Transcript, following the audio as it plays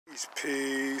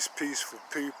Peace, peaceful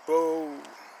people.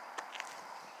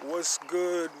 What's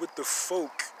good with the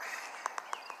folk?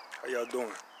 How y'all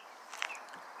doing?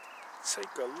 Take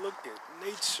a look at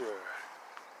nature.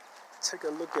 Take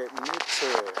a look at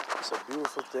nature. It's a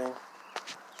beautiful thing.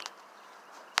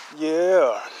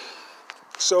 Yeah.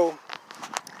 So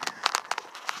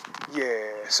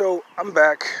I'm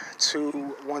back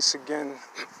to once again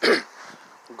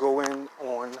go in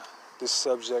on this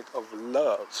subject of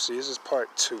love. See, this is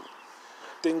part 2.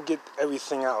 Didn't get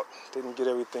everything out. Didn't get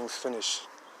everything finished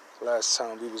last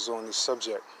time we was on this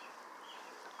subject.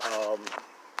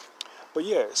 But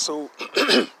yeah, so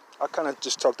I kind of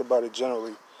just talked about it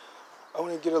generally. I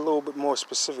want to get a little bit more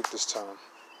specific this time.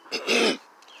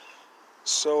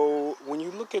 So when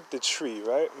you look at the tree,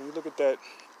 right? When you look at that,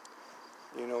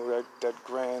 that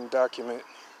grand document,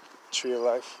 Tree of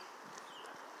Life,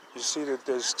 you see that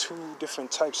there's 2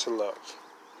 different types of love.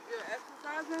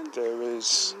 There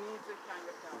is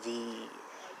the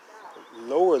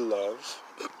lower love,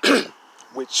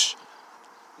 which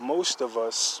most of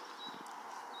us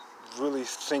really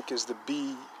think is the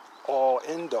be-all,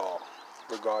 end-all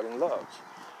regarding love.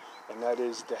 And that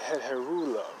is the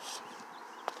Neteru love,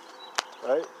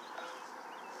 right?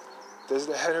 There's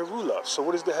the Neteru love. So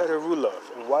what is the Neteru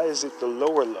love? And why is it the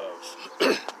lower love?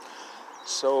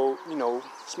 So,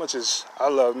 as much as I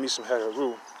love me some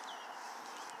Neteru,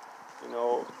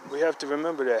 we have to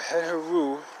remember that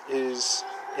Neteru is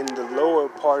in the lower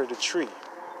part of the tree,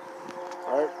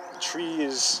 right? The tree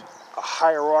is a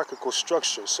hierarchical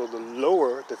structure. So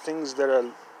the things that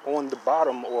are on the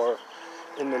bottom or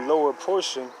in the lower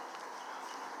portion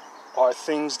are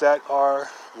things that are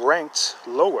ranked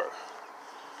lower,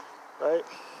 right?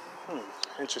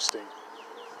 Interesting.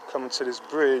 Coming to this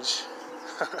bridge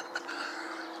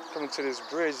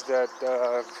that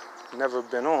I've never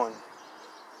been on.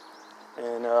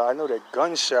 And I know that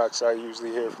gunshots I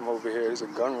usually hear from over here. There's a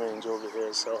gun range over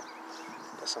here, so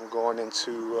I guess I'm going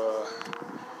into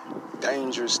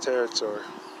dangerous territory.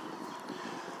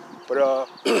 But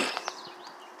the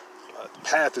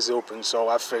path is open, so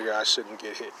I figure I shouldn't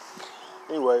get hit.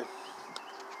 Anyway,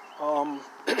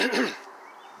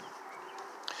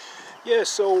 yeah,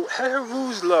 so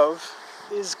Neteru's love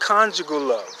is conjugal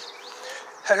love.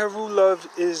 Neteru love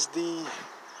is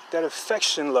that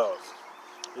affection love,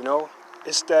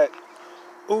 It's that,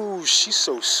 ooh, she's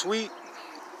so sweet,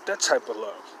 that type of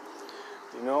love,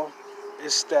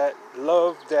 It's that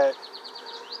love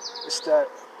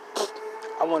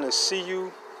I want to see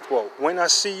you. Well, when I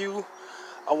see you,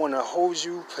 I want to hold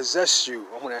you, possess you.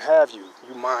 I want to have you.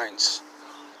 You mines.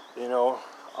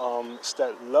 It's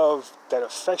that love, that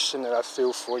affection that I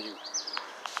feel for you.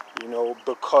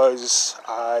 Because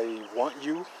I want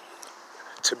you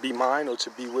to be mine or to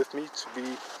be with me, to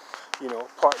be,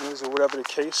 partners or whatever the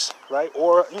case, right?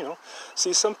 Or,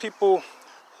 see, some people,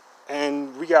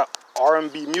 and we got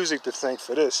R&B music to thank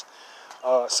for this.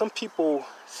 Some people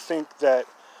think that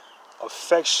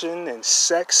affection and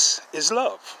sex is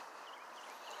love.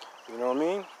 You know what I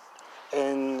mean?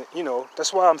 And,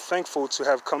 that's why I'm thankful to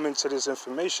have come into this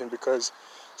information, because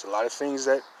there's a lot of things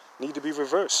that need to be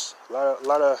reversed. A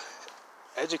lot of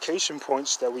education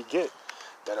points that we get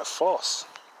that are false.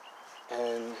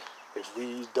 And if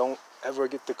we don't ever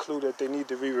get the clue that they need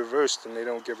to be reversed, then they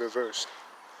don't get reversed.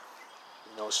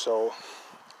 So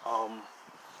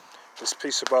this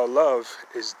piece about love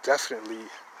is definitely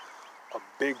a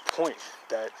big point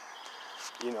that,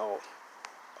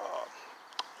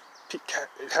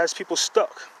 it has people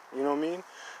stuck. You know what I mean?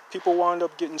 People wind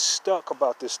up getting stuck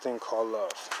about this thing called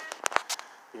love.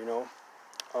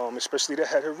 Especially the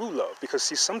Neteru love. Because,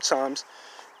 see, sometimes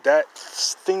that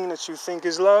thing that you think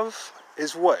is love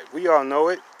is what? We all know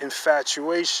it.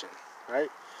 Infatuation, right?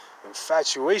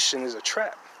 Infatuation is a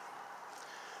trap.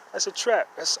 That's a trap.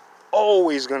 That's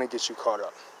always going to get you caught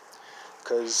up.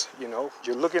 Because,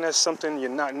 you're looking at something, you're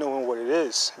not knowing what it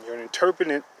is. You're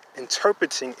interpreting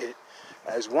it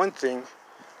as one thing,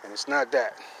 and it's not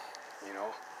that.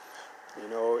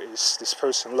 Is this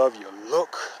person love your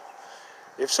look?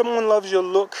 If someone loves your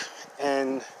look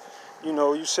and,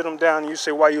 you sit them down and you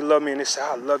say, why you love me? And they say,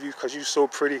 I love you because you're so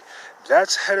pretty.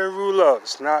 That's Neteru love.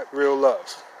 It's not real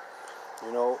love.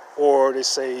 Or they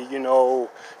say,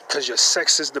 because your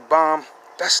sex is the bomb.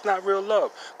 That's not real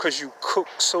love. Because you cook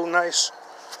so nice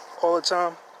all the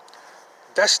time.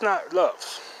 That's not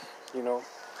love.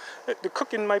 The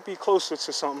cooking might be closer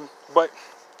to something, but,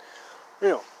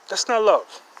 that's not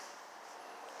love.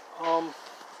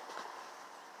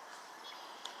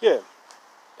 Yeah.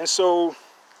 And so,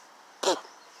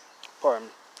 pardon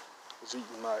me, I was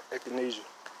eating my echinacea.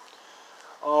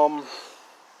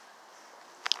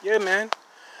 Yeah, man.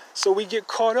 So we get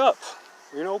caught up,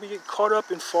 we get caught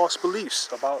up in false beliefs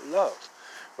about love,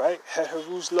 right?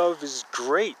 Heteru's love is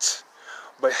great,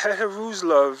 but Heteru's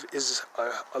love is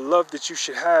a love that you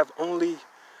should have only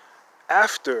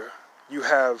after you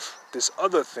have this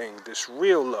other thing, this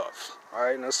real love, all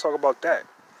right? And let's talk about that.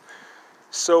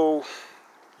 So,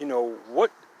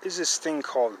 what is this thing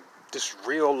called this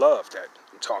real love that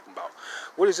I'm talking about?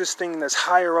 What is this thing that's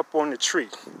higher up on the tree,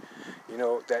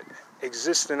 that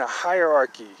exists in a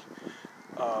hierarchy,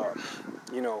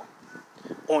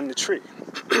 on the tree,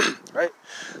 right?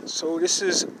 So this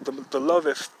is the love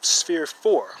at sphere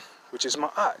 4, which is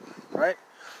ma'at, right?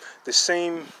 The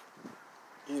same,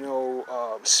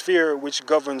 sphere which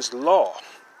governs law,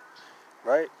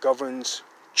 right? Governs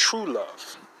true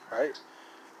love, right?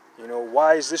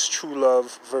 Why is this true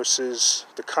love versus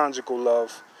the conjugal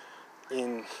love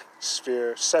in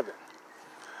sphere 7?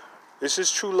 This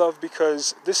is true love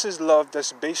because this is love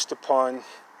that's based upon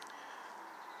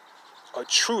a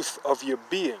truth of your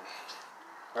being,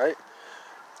 right?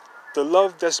 The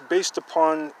love that's based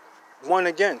upon, one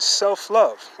again,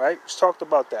 self-love, right? We've talked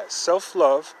about that.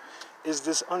 Self-love is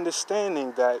this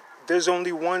understanding that there's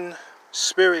only one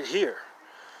spirit here,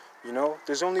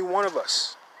 there's only one of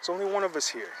us. There's only one of us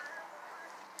here,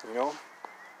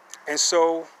 And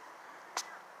so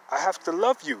I have to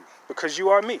love you because you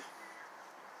are me.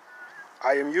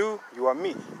 I am you, you are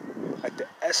me, at the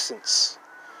essence.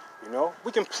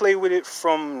 We can play with it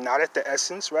from not at the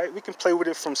essence, right? We can play with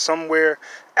it from somewhere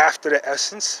after the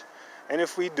essence. And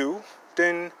if we do,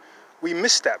 then we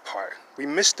miss that part. We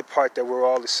miss the part that we're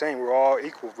all the same. We're all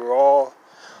equal. We're all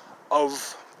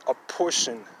of a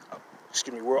portion.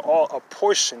 We're all a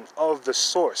portion of the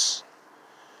source,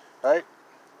 right?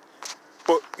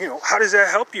 But, how does that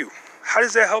help you? How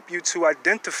does that help you to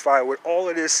identify with all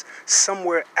of this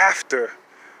somewhere after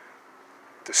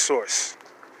the source?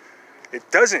 It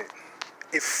doesn't.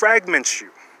 It fragments you.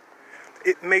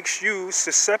 It makes you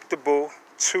susceptible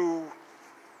to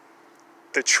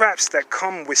the traps that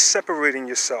come with separating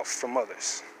yourself from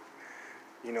others.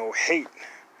 Hate,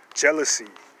 jealousy,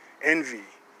 envy,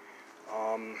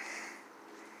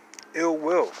 ill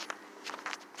will,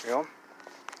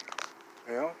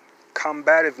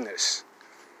 combativeness,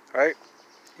 right?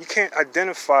 You can't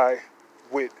identify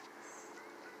with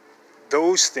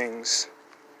those things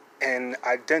and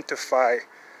identify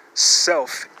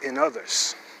self in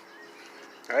others,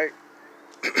 right?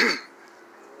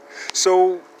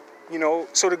 So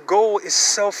the goal is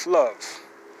self-love.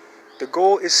 The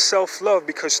goal is self-love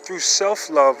because through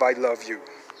self-love, I love you,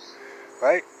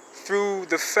 right? Through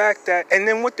the fact that, and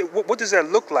then what does that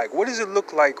look like? What does it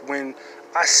look like when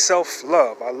I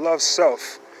self-love? I love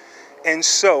self, and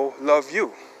so love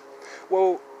you.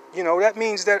 Well, that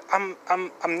means that I'm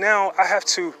now, I have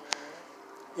to,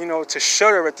 to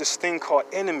shudder at this thing called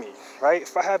enemy, right?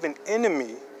 If I have an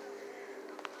enemy,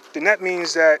 then that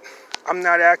means that I'm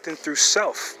not acting through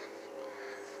self,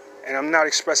 and I'm not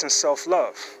expressing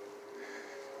self-love,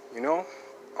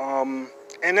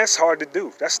 and that's hard to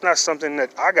do. That's not something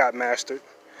that I got mastered,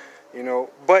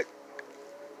 but,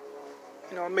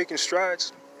 I'm making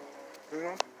strides,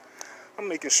 I'm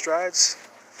making strides,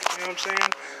 you know what I'm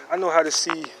saying? I know how to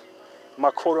see my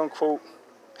quote-unquote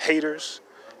haters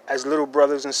as little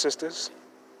brothers and sisters.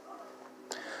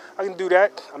 I can do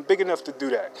that. I'm big enough to do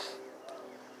that,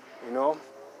 I'm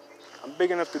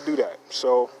big enough to do that,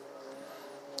 so,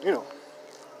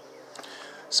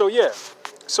 So yeah,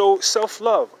 so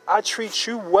self-love. I treat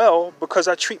you well because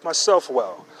I treat myself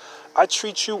well. I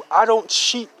don't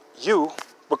cheat you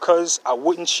because I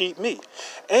wouldn't cheat me.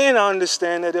 And I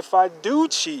understand that if I do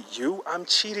cheat you, I'm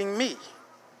cheating me.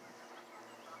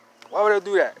 Why would I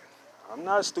do that? I'm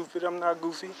not stupid, I'm not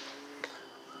goofy.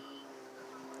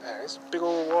 There's a big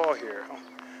old wall here.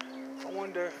 I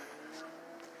wonder,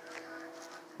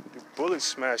 do bullets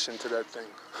smash into that thing?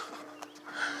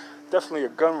 Definitely a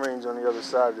gun range on the other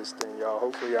side of this thing, y'all.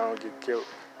 Hopefully I don't get killed.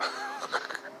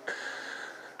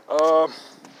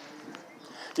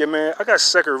 Yeah, man, I got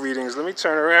second readings. Let me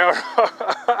turn around.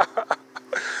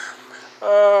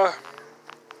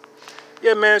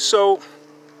 Yeah, man, so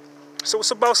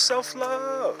it's about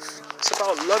self-love. It's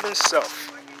about loving self.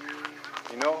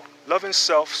 Loving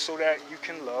self so that you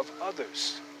can love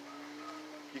others.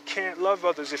 You can't love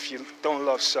others if you don't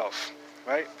love self,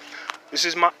 right? This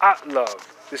is ma'at love.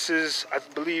 This is, I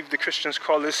believe the Christians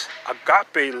call this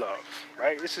agape love,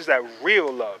 right? This is that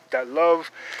real love, that love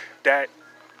that,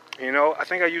 I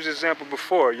think I used an example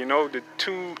before, the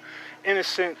two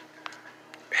innocent,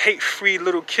 hate-free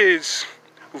little kids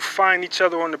who find each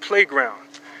other on the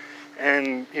playground.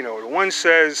 And, the one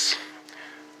says,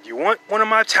 "You want one of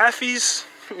my taffies?"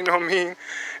 You know what I mean?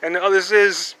 And the other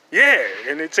says, Yeah,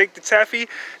 and they take the taffy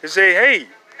and say, hey,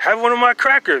 have one of my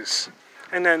crackers.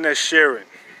 And then they're sharing,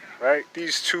 right?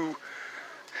 These two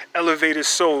elevated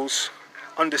souls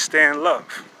understand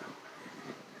love,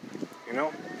 you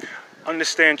know?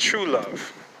 Understand true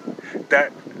love.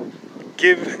 That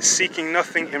give seeking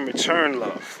nothing in return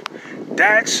love.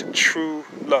 That's true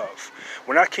love.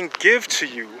 When I can give to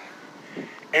you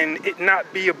and it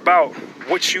not be about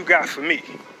what you got for me,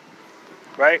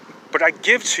 right? But I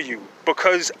give to you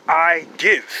because I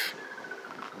give,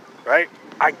 right?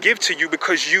 I give to you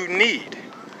because you need,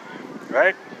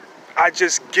 right? I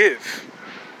just give,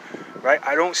 right?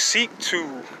 I don't seek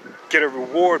to get a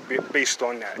reward based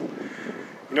on that.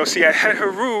 You know, see, at Het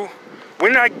Heru,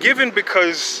 we're not giving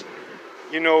because,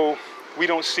 you know, we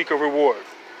don't seek a reward.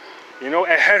 You know,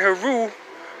 at Het Heru,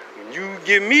 when you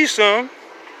give me some,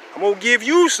 I'm going to give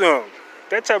you some.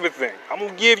 That type of thing. I'm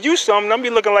going to give you some, and I'm be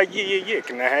looking like, yeah.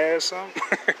 Can I have some?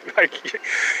 Like,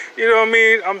 you know what I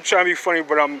mean? I'm trying to be funny,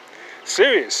 but I'm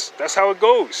serious. That's how it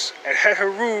goes. At Het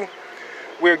Heru,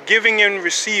 we're giving and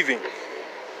receiving,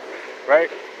 right?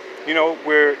 You know,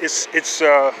 where it's what's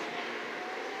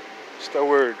that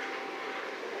word?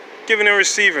 Giving and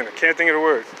receiving. I can't think of the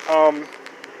word.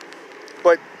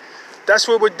 But that's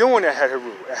what we're doing at Het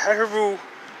Heru. At Het Heru,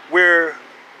 we're,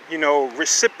 you know,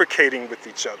 reciprocating with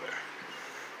each other,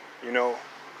 you know.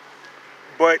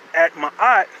 But at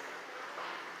Ma'at,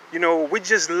 you know, we're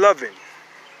just loving,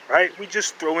 right? We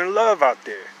just throwing love out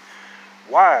there.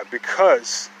 Why?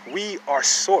 Because we are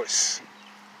source.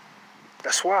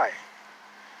 That's why.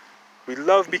 We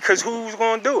love because who's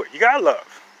going to do it? You got to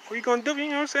love. What are you going to do? You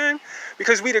know what I'm saying?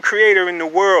 Because we the creator in the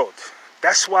world.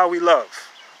 That's why we love.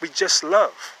 We just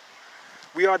love.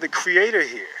 We are the creator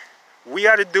here. We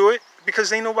got to do it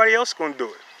because ain't nobody else going to do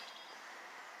it.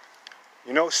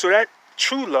 You know, so that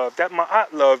true love, that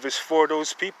Ma'at love is for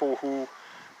those people who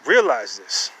realize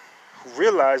this. Who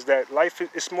realize that life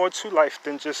is more to life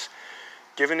than just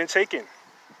giving and taking.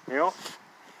 You know?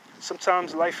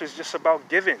 Sometimes life is just about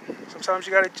giving. Sometimes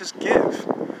you got to just give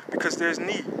because there's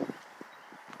need.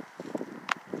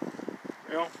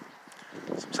 You know?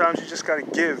 Sometimes you just got to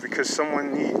give because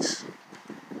someone needs.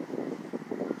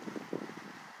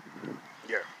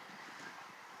 Yeah.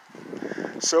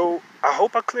 So, I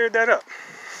hope I cleared that up.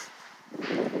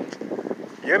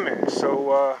 Yeah, man.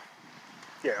 So,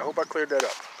 yeah, I hope I cleared that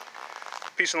up.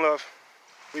 Peace and love.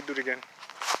 We do it again.